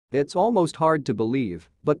It's almost hard to believe,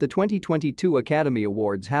 but the 2022 Academy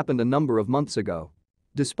Awards happened a number of months ago.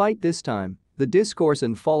 Despite this time, the discourse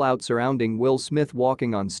and fallout surrounding Will Smith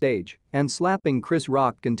walking on stage and slapping Chris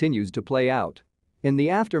Rock continues to play out. In the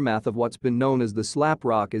aftermath of what's been known as the slap,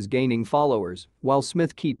 Rock is gaining followers while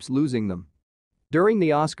Smith keeps losing them. During the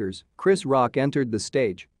Oscars, Chris Rock entered the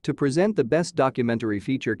stage to present the Best Documentary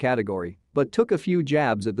Feature category but took a few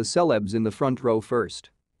jabs at the celebs in the front row first.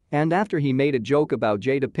 And after he made a joke about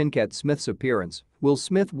Jada Pinkett Smith's appearance, Will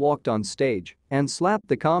Smith walked on stage and slapped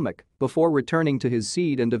the comic before returning to his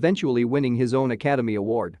seat and eventually winning his own Academy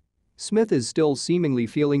Award. Smith is still seemingly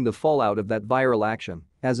feeling the fallout of that viral action,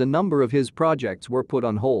 as a number of his projects were put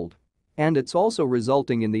on hold. And it's also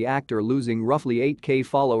resulting in the actor losing roughly 8K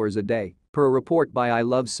followers a day, per a report by I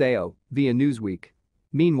Love SEO via Newsweek.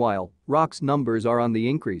 Meanwhile, Rock's numbers are on the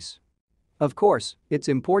increase. Of course, it's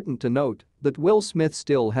important to note that Will Smith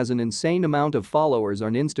still has an insane amount of followers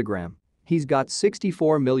on Instagram. He's got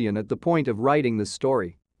 64 million at the point of writing this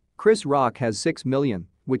story. Chris Rock has 6 million,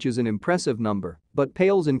 which is an impressive number, but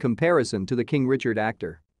pales in comparison to the King Richard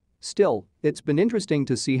actor. Still, it's been interesting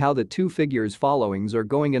to see how the two figures' followings are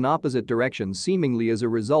going in opposite directions seemingly as a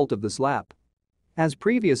result of the slap. As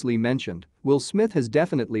previously mentioned, Will Smith has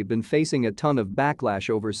definitely been facing a ton of backlash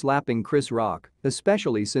over slapping Chris Rock,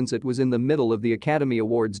 especially since it was in the middle of the Academy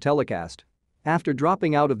Awards telecast. After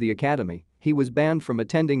dropping out of the Academy, he was banned from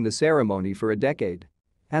attending the ceremony for a decade.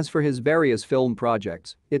 As for his various film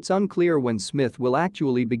projects, it's unclear when Smith will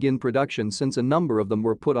actually begin production since a number of them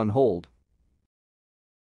were put on hold.